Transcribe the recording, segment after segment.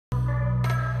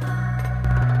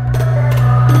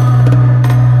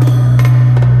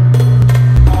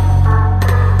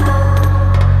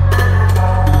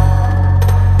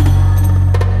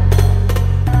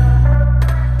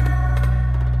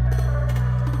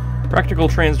Practical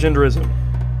transgenderism.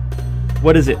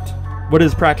 What is it? What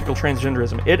is practical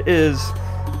transgenderism? It is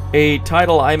a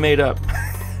title I made up.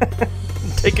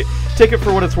 Take it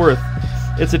for what it's worth.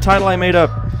 It's a title I made up,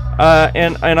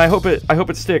 and I hope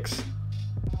it sticks.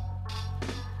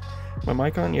 My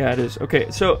mic on? Yeah, it is. Okay,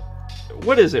 so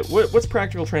what is it? What's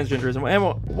practical transgenderism?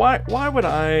 And why would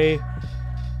I?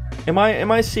 Am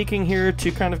I seeking here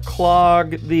to kind of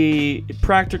clog the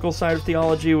practical side of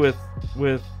theology with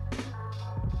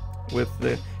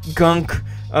the gunk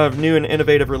of new and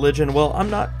innovative religion? Well, I'm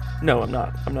not. No, I'm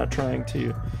not. I'm not trying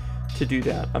to do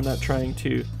that. I'm not trying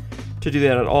to do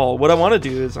that at all. What I want to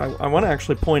do is I want to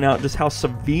actually point out just how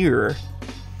severe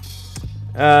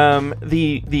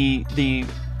the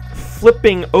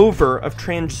flipping over of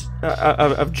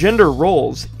gender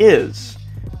roles is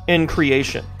in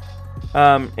creation,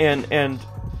 and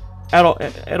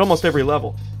at almost every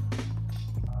level.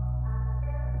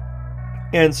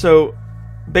 And so,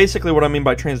 basically, what I mean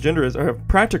by transgenderism, or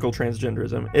practical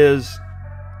transgenderism, is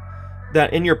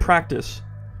that in your practice,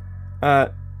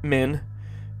 men,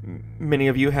 many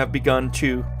of you have begun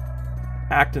to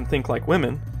act and think like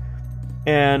women,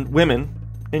 and women,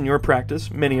 in your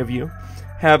practice, many of you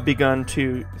have begun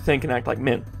to think and act like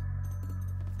men.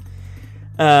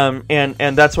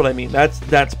 And that's what I mean.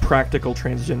 That's practical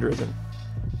transgenderism.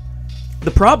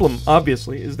 The problem,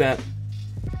 obviously, is that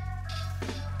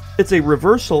it's a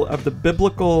reversal of the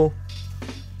biblical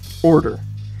order.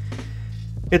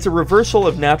 It's a reversal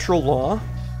of natural law.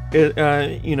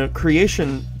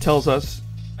 Creation tells us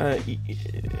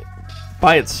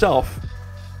by itself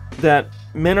that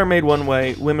men are made one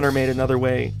way, women are made another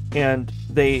way, and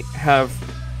they have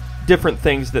different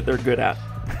things that they're good at.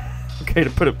 Okay, to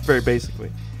put it very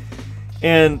basically.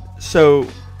 And so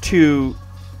to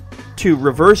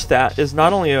reverse that is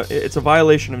not only it's a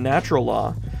violation of natural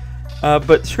law,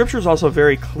 but Scripture is also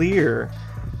very clear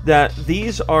that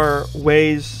these are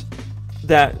ways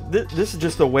that this is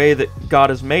just the way that God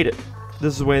has made it.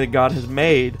 This is the way that God has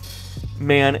made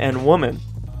man and woman.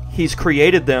 He's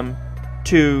created them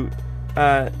to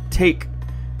take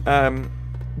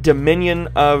dominion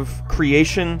of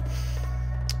creation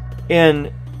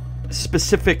in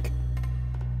specific,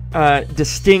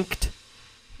 distinct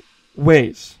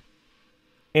ways.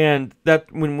 And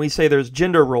that when we say there's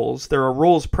gender roles, there are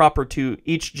roles proper to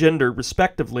each gender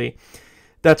respectively.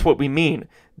 That's what we mean.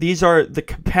 These are the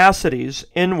capacities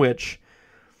in which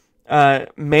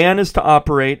man is to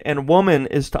operate and woman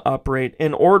is to operate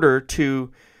in order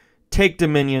to take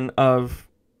dominion of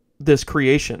this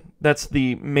creation. That's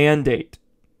the mandate.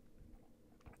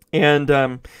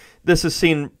 And this is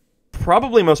seen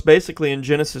probably most basically in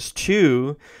Genesis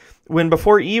 2, when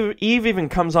before Eve even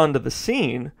comes onto the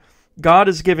scene, God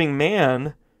is giving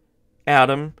man,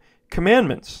 Adam,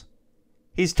 commandments.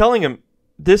 He's telling him,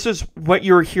 this is what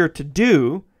you're here to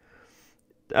do.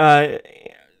 Don't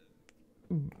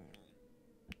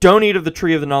eat of the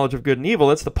tree of the knowledge of good and evil.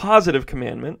 That's the positive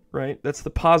commandment, right? That's the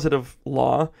positive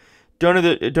law.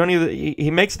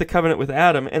 He makes the covenant with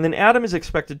Adam, and then Adam is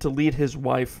expected to lead his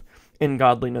wife in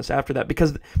godliness after that,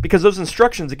 because those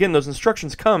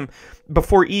instructions come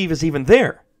before Eve is even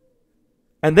there.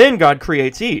 And then God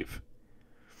creates Eve.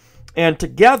 And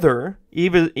together,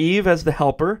 Eve as the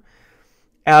helper,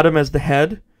 Adam as the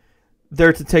head,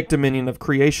 they're to take dominion of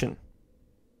creation.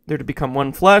 They're to become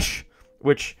one flesh,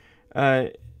 which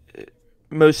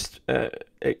most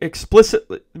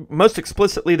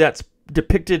explicitly that's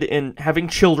depicted in having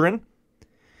children.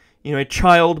 You know, a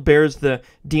child bears the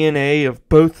DNA of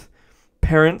both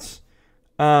parents.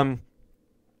 In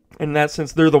that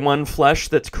sense, they're the one flesh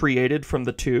that's created from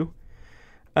the two.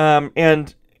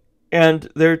 And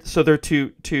they're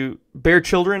to bear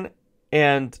children,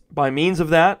 and by means of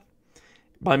that,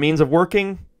 by means of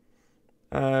working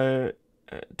to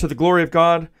the glory of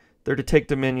God, they're to take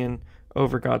dominion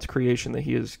over God's creation that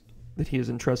He has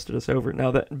entrusted us over.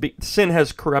 Now that sin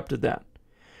has corrupted that,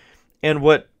 and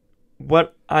what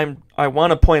I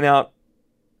want to point out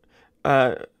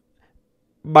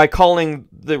by calling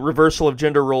the reversal of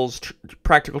gender roles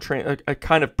a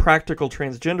kind of practical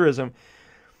transgenderism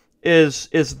is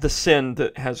the sin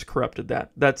that has corrupted that.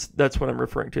 That's what I'm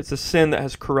referring to. It's the sin that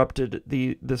has corrupted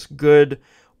this good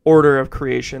order of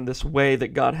creation, this way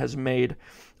that God has made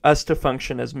us to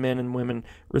function as men and women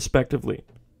respectively.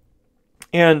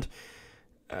 And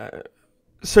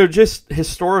so just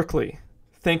historically,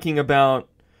 thinking about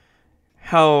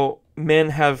how men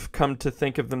have come to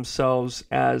think of themselves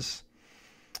as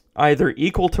either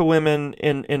equal to women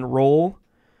in role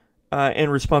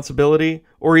and responsibility,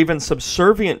 or even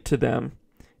subservient to them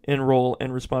in role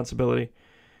and responsibility.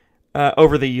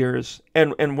 over the years,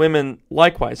 and women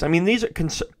likewise. I mean, these are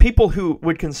people who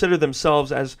would consider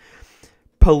themselves as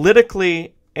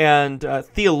politically and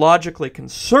theologically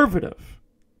conservative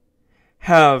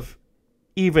have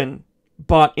even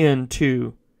bought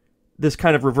into this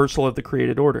kind of reversal of the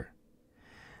created order.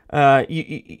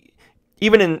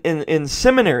 Even in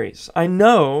seminaries, I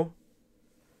know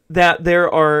that there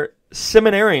are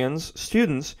seminarians,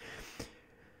 students,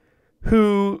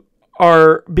 who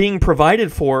are being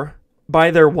provided for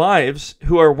by their wives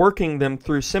who are working them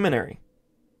through seminary.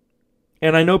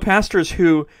 And I know pastors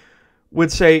who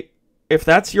would say, if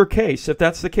that's your case, if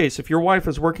that's the case, if your wife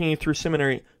is working you through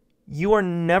seminary, you are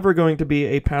never going to be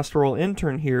a pastoral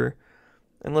intern here,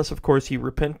 unless, of course, you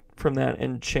repent from that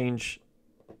and change,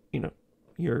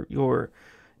 your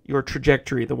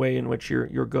trajectory, the way in which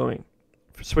you're going.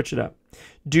 Switch it up.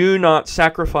 Do not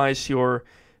sacrifice your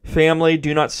family.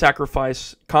 Do not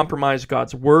compromise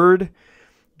God's word,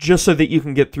 just so that you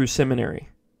can get through seminary.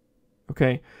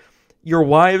 Okay? Your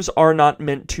wives are not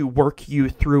meant to work you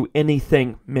through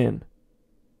anything, men.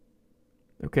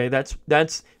 Okay, that's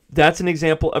an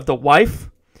example of the wife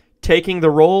taking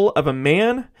the role of a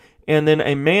man, and then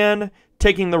a man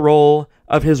taking the role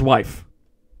of his wife.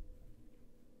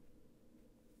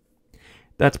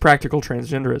 That's practical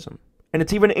transgenderism. And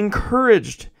it's even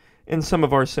encouraged in some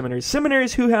of our seminaries.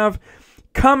 Seminaries who have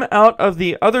come out of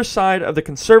the other side of the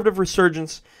conservative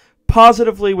resurgence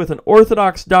positively with an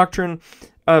orthodox doctrine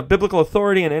of biblical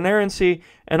authority and inerrancy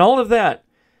and all of that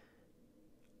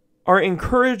are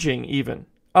encouraging, even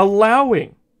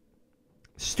allowing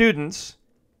students,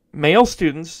 male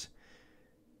students,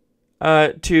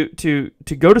 to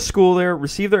go to school there,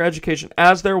 receive their education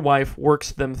as their wife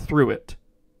works them through it.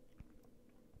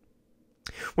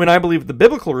 When I believe the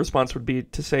biblical response would be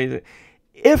to say that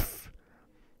if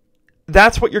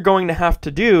that's what you're going to have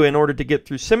to do in order to get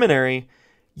through seminary,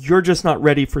 you're just not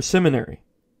ready for seminary.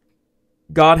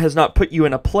 God has not put you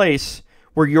in a place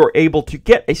where you're able to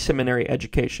get a seminary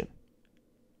education.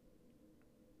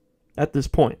 At this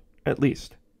point, at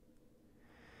least.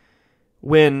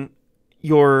 When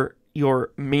your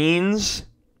means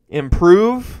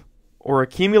improve or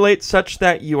accumulate such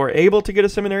that you are able to get a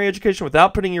seminary education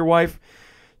without putting your wife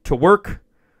to work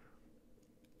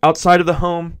outside of the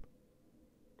home,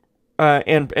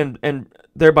 and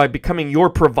thereby becoming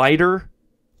your provider,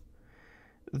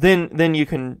 then you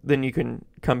can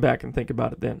come back and think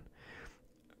about it then.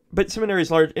 But seminaries,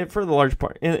 for the large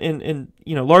part,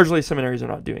 largely seminaries are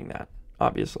not doing that,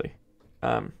 obviously.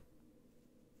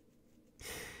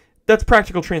 That's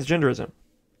practical transgenderism.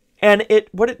 And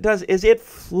what it does is it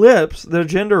flips the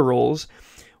gender roles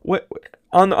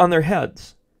on their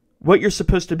heads. What you're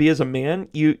supposed to be as a man,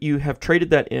 you have traded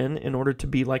that in order to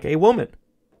be like a woman.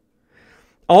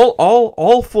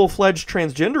 All full-fledged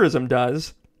transgenderism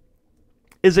does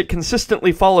is it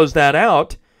consistently follows that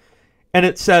out, and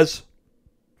it says,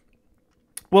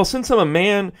 well, since I'm a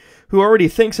man who already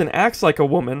thinks and acts like a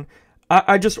woman,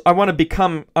 I want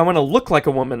to look like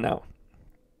a woman now.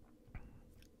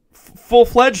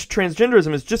 Full-fledged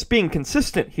transgenderism is just being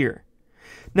consistent here.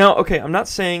 Now, okay, I'm not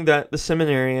saying that the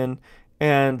seminarian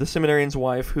and the seminarian's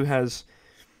wife, who has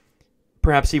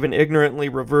perhaps even ignorantly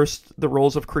reversed the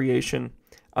roles of creation,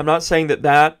 I'm not saying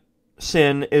that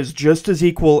sin is just as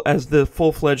equal as the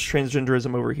full-fledged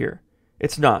transgenderism over here.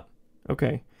 It's not,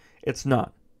 okay? It's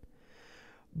not.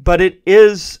 But it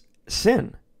is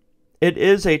sin. It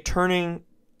is a turning,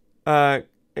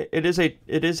 it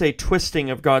is a twisting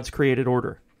of God's created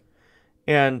order.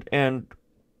 And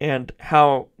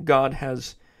how God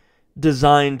has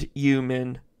designed you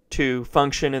men to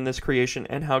function in this creation,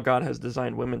 and how God has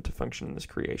designed women to function in this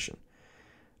creation.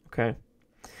 Okay?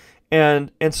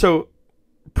 And so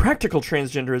practical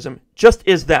transgenderism just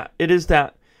is that. It is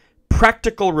that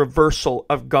practical reversal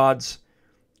of God's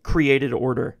created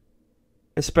order,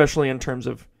 especially in terms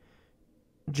of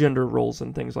gender roles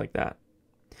and things like that.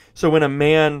 So when a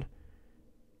man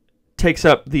takes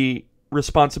up the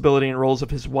responsibility and roles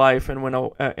of his wife, and when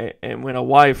a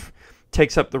wife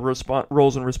takes up the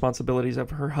roles and responsibilities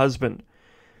of her husband,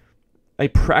 a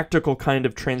practical kind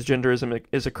of transgenderism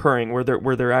is occurring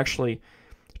where they're actually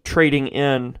trading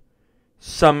in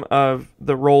some of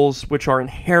the roles which are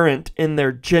inherent in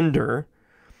their gender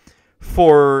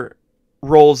for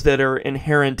roles that are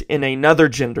inherent in another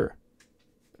gender.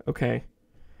 Okay?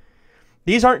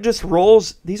 These aren't just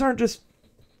roles,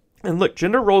 and look,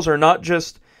 gender roles are not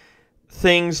just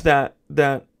things that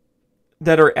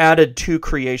are added to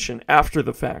creation after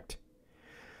the fact.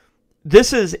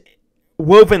 This is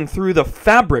woven through the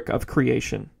fabric of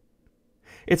creation.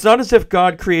 It's not as if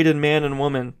God created man and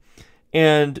woman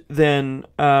and then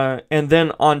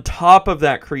on top of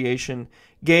that creation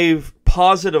gave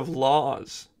positive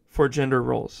laws for gender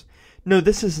roles. No,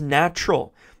 this is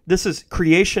natural.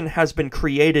 Creation has been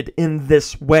created in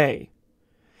this way.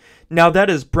 Now that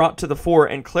is brought to the fore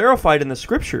and clarified in the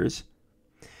scriptures,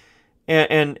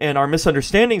 and our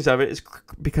misunderstandings of it is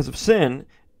because of sin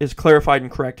is clarified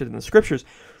and corrected in the scriptures.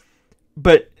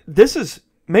 But this is,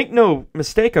 make no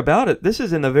mistake about it, this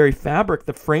is in the very fabric,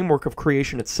 the framework of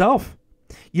creation itself.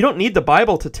 You don't need the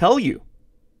Bible to tell you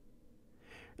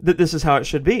that this is how it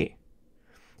should be.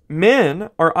 Men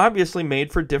are obviously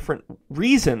made for different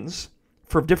reasons,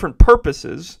 for different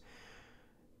purposes,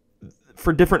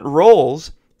 for different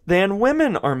roles than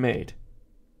women are made.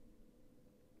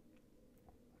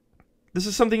 This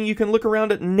is something you can look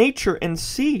around at nature and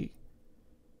see.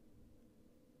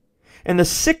 And the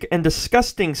sick and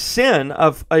disgusting sin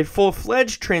of a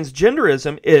full-fledged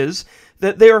transgenderism is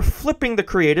that they are flipping the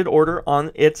created order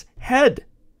on its head.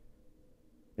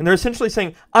 And they're essentially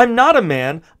saying, I'm not a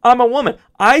man, I'm a woman.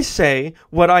 I say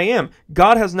what I am.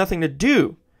 God has nothing to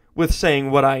do with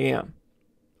saying what I am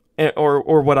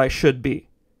or what I should be.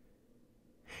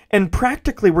 And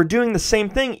practically, we're doing the same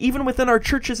thing even within our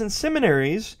churches and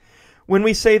seminaries when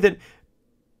we say that,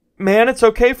 man, it's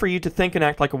okay for you to think and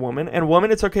act like a woman, and woman,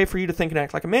 it's okay for you to think and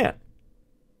act like a man.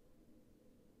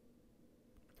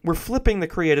 We're flipping the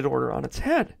created order on its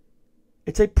head.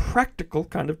 It's a practical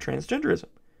kind of transgenderism.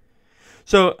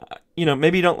 So,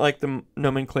 maybe you don't like the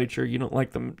nomenclature, you don't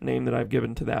like the name that I've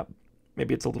given to that.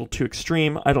 Maybe it's a little too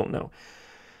extreme, I don't know.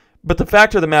 But the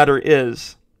fact of the matter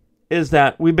is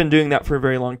that we've been doing that for a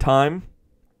very long time,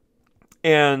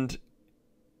 and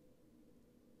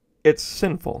it's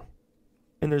sinful.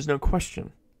 And there's no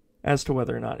question as to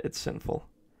whether or not it's sinful.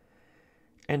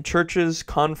 And churches,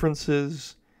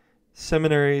 conferences,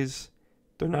 seminaries,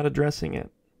 they're not addressing it.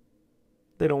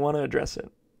 They don't want to address it.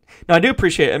 Now, I do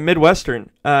appreciate at Midwestern,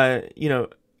 Owen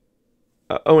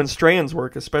Strahan's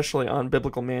work, especially on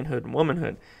biblical manhood and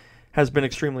womanhood, has been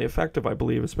extremely effective, I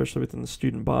believe, especially within the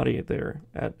student body there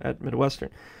at Midwestern.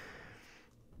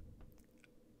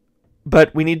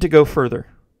 But we need to go further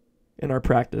in our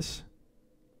practice.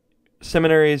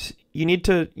 Seminaries, you need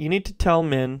to tell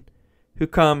men who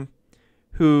come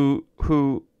who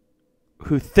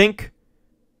think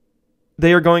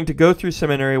they are going to go through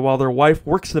seminary while their wife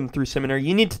works them through seminary.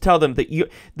 You need to tell them that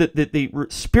the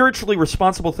spiritually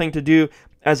responsible thing to do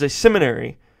as a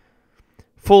seminary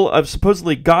full of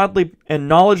supposedly godly and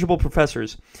knowledgeable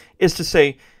professors is to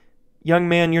say, young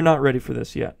man, you're not ready for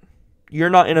this yet. You're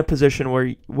not in a position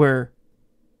where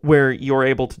you're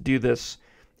able to do this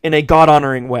in a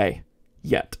God-honoring way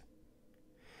yet.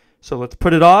 So let's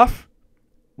put it off.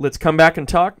 Let's come back and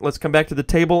talk. Let's come back to the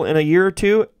table in a year or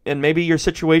two, and maybe your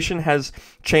situation has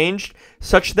changed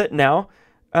such that now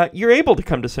you're able to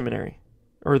come to seminary.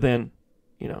 Or then,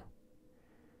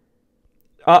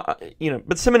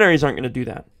 but seminaries aren't going to do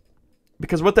that.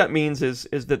 Because what that means is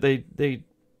that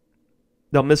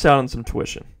they'll miss out on some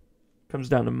tuition. It comes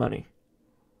down to money.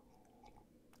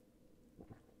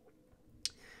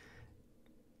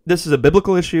 This is a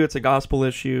biblical issue. It's a gospel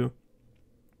issue.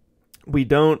 We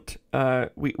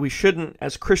shouldn't,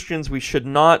 as Christians, we should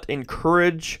not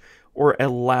encourage or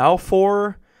allow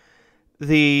for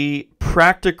the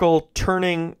practical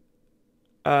turning,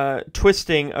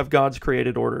 twisting of God's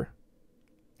created order.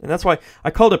 And that's why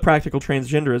I called it practical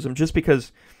transgenderism, just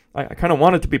because I kind of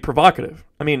want it to be provocative.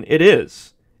 I mean, it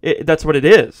is. That's what it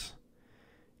is.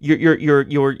 You're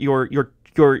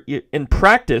in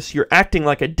practice, you're acting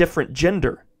like a different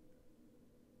gender.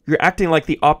 You're acting like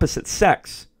the opposite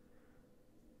sex.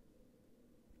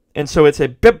 And so it's a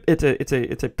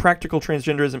practical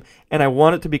transgenderism, and I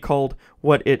want it to be called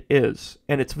what it is.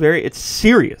 And it's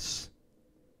serious.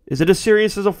 Is it as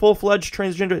serious as a full-fledged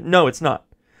transgender? No, it's not.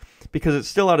 Because it's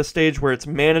still at a stage where it's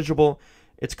manageable,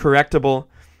 it's correctable,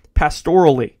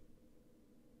 pastorally,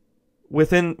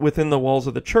 within the walls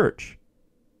of the church,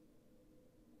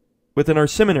 within our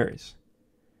seminaries.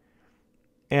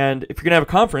 And if you're going to have a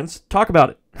conference, talk about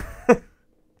it.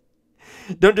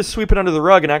 Don't just sweep it under the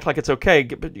rug and act like it's okay.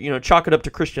 Chalk it up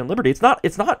to Christian liberty. It's not.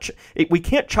 We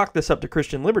can't chalk this up to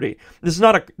Christian liberty. This is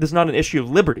not an issue of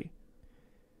liberty.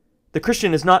 The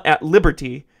Christian is not at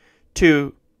liberty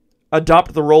to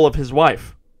adopt the role of his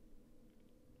wife,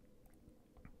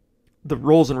 the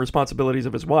roles and responsibilities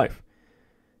of his wife.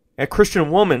 A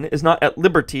Christian woman is not at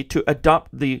liberty to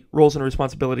adopt the roles and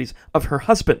responsibilities of her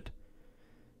husband.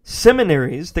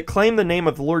 Seminaries that claim the name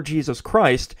of the Lord Jesus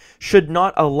Christ should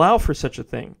not allow for such a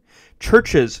thing.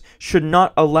 Churches should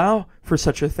not allow for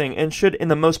such a thing, and should, in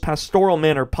the most pastoral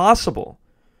manner possible,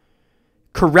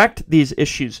 correct these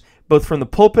issues, both from the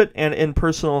pulpit and in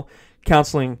personal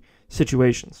counseling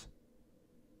situations.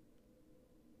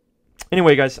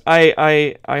 Anyway, guys,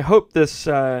 I hope this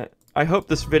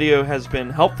video has been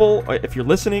helpful. If you're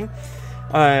listening,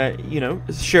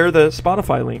 share the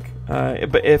Spotify link.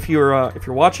 But if you're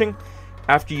watching,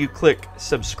 after you click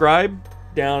subscribe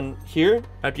down here,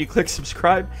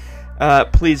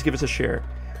 please give us a share.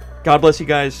 God bless you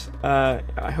guys.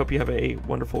 I hope you have a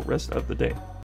wonderful rest of the day.